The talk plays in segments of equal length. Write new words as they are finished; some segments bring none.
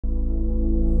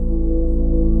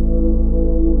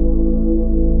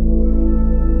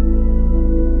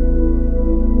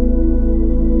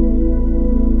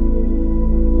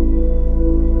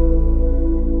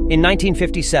In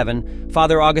 1957,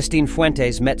 Father Augustin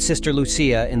Fuentes met Sister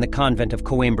Lucia in the convent of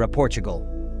Coimbra, Portugal.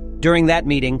 During that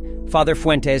meeting, Father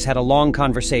Fuentes had a long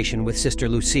conversation with Sister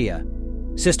Lucia.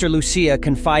 Sister Lucia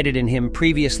confided in him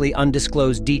previously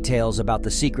undisclosed details about the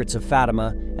secrets of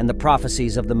Fatima and the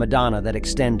prophecies of the Madonna that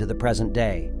extend to the present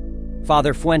day.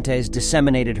 Father Fuentes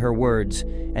disseminated her words,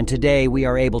 and today we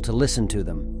are able to listen to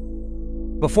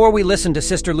them. Before we listen to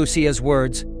Sister Lucia's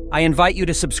words, I invite you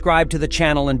to subscribe to the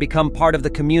channel and become part of the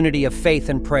community of faith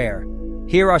and prayer.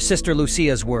 Here are Sister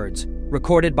Lucia's words,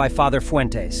 recorded by Father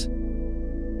Fuentes.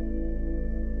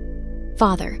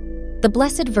 Father, the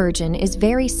Blessed Virgin is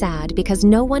very sad because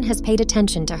no one has paid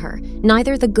attention to her,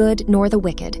 neither the good nor the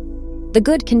wicked. The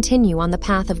good continue on the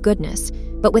path of goodness,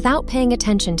 but without paying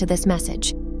attention to this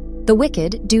message. The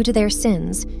wicked, due to their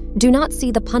sins, do not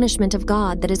see the punishment of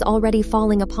God that is already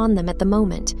falling upon them at the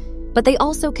moment, but they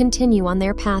also continue on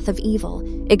their path of evil,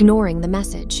 ignoring the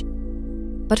message.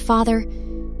 But Father,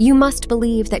 you must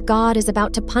believe that God is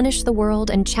about to punish the world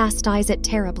and chastise it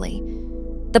terribly.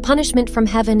 The punishment from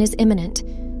heaven is imminent.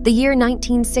 The year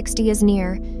 1960 is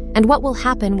near, and what will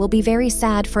happen will be very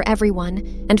sad for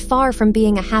everyone, and far from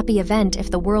being a happy event if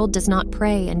the world does not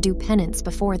pray and do penance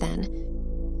before then.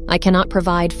 I cannot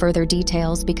provide further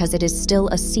details because it is still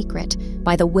a secret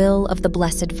by the will of the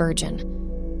Blessed Virgin.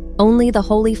 Only the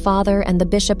Holy Father and the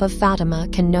Bishop of Fatima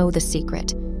can know the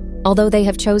secret, although they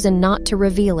have chosen not to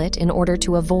reveal it in order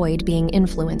to avoid being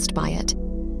influenced by it.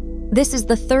 This is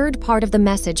the third part of the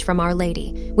message from Our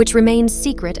Lady, which remains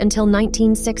secret until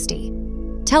 1960.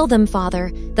 Tell them,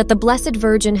 Father, that the Blessed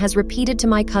Virgin has repeated to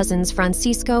my cousins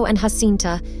Francisco and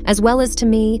Jacinta, as well as to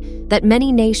me, that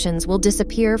many nations will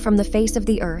disappear from the face of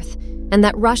the earth, and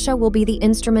that Russia will be the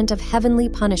instrument of heavenly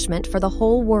punishment for the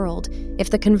whole world if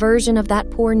the conversion of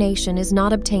that poor nation is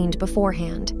not obtained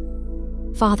beforehand.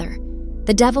 Father,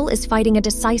 the devil is fighting a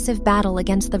decisive battle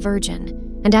against the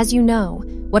Virgin, and as you know,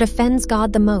 what offends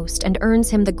God the most and earns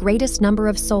him the greatest number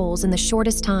of souls in the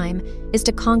shortest time is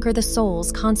to conquer the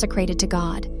souls consecrated to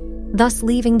God, thus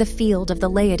leaving the field of the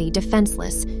laity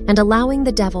defenseless and allowing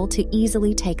the devil to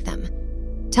easily take them.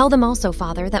 Tell them also,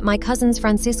 Father, that my cousins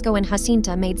Francisco and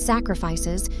Jacinta made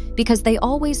sacrifices because they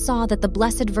always saw that the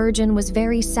Blessed Virgin was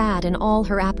very sad in all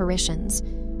her apparitions.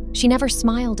 She never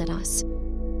smiled at us.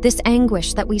 This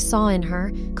anguish that we saw in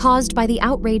her, caused by the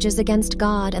outrages against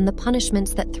God and the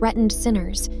punishments that threatened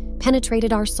sinners,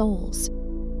 penetrated our souls.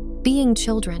 Being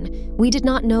children, we did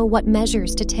not know what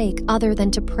measures to take other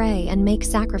than to pray and make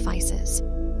sacrifices.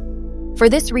 For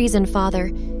this reason,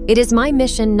 Father, it is my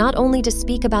mission not only to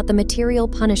speak about the material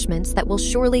punishments that will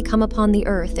surely come upon the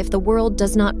earth if the world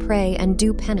does not pray and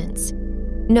do penance.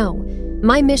 No,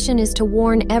 my mission is to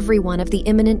warn everyone of the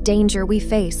imminent danger we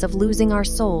face of losing our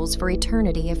souls for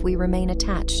eternity if we remain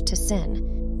attached to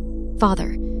sin.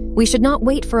 Father, we should not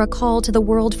wait for a call to the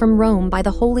world from Rome by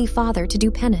the Holy Father to do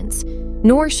penance,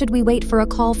 nor should we wait for a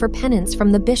call for penance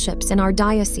from the bishops in our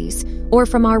diocese or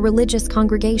from our religious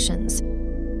congregations.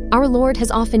 Our Lord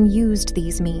has often used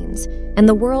these means, and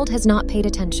the world has not paid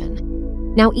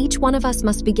attention. Now each one of us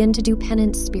must begin to do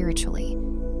penance spiritually.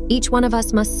 Each one of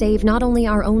us must save not only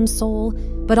our own soul,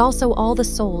 but also all the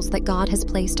souls that God has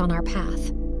placed on our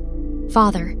path.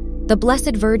 Father, the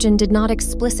Blessed Virgin did not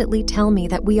explicitly tell me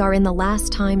that we are in the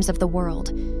last times of the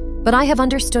world, but I have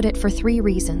understood it for 3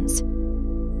 reasons.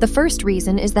 The first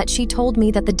reason is that she told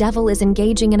me that the devil is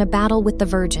engaging in a battle with the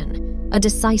Virgin, a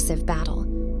decisive battle.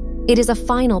 It is a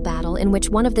final battle in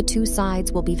which one of the 2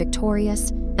 sides will be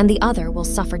victorious and the other will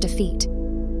suffer defeat.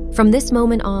 From this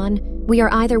moment on, we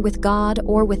are either with God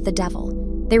or with the devil.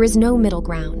 There is no middle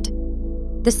ground.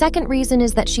 The second reason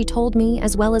is that she told me,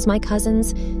 as well as my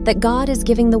cousins, that God is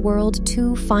giving the world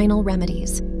 2 final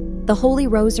remedies: the Holy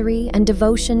Rosary and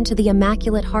devotion to the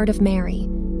Immaculate Heart of Mary.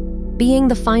 Being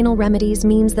the final remedies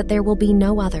means that there will be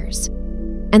no others.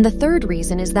 And the third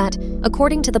reason is that,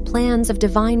 according to the plans of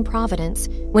divine providence,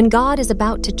 when God is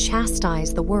about to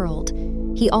chastise the world,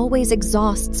 he always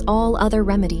exhausts all other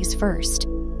remedies first.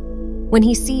 When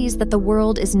he sees that the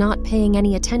world is not paying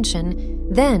any attention,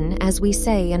 then, as we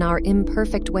say in our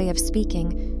imperfect way of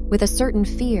speaking, with a certain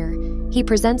fear, he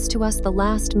presents to us the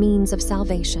last means of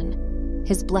salvation,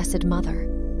 his Blessed Mother.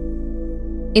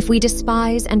 If we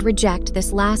despise and reject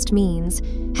this last means,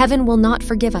 heaven will not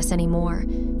forgive us anymore,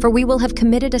 for we will have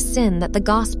committed a sin that the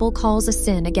Gospel calls a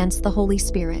sin against the Holy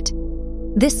Spirit.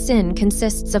 This sin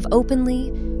consists of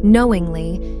openly,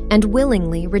 knowingly, and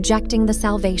willingly rejecting the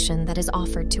salvation that is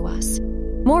offered to us.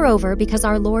 Moreover, because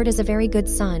our Lord is a very good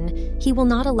Son, he will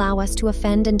not allow us to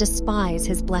offend and despise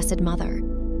his Blessed Mother.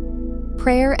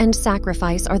 Prayer and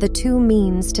sacrifice are the 2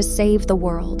 means to save the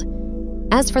world.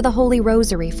 As for the Holy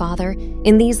Rosary, Father,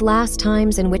 in these last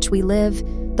times in which we live,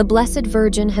 the Blessed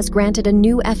Virgin has granted a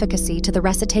new efficacy to the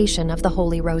recitation of the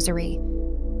Holy Rosary.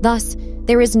 Thus,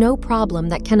 there is no problem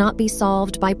that cannot be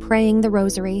solved by praying the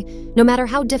Rosary, no matter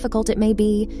how difficult it may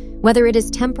be, whether it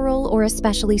is temporal or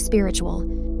especially spiritual.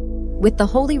 With the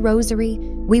Holy Rosary,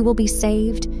 we will be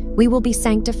saved, we will be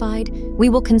sanctified, we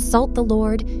will consult the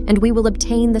Lord, and we will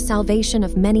obtain the salvation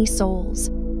of many souls.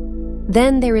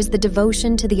 Then there is the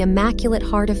devotion to the Immaculate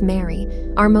Heart of Mary,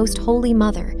 our most holy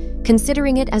Mother,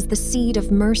 considering it as the seed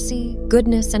of mercy,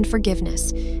 goodness, and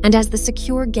forgiveness, and as the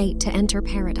secure gate to enter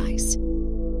paradise.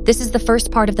 This is the first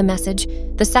part of the message.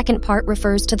 The second part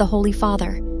refers to the Holy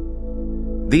Father.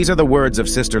 These are the words of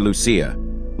Sister Lucia.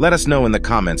 Let us know in the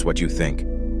comments what you think.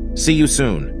 See you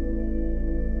soon.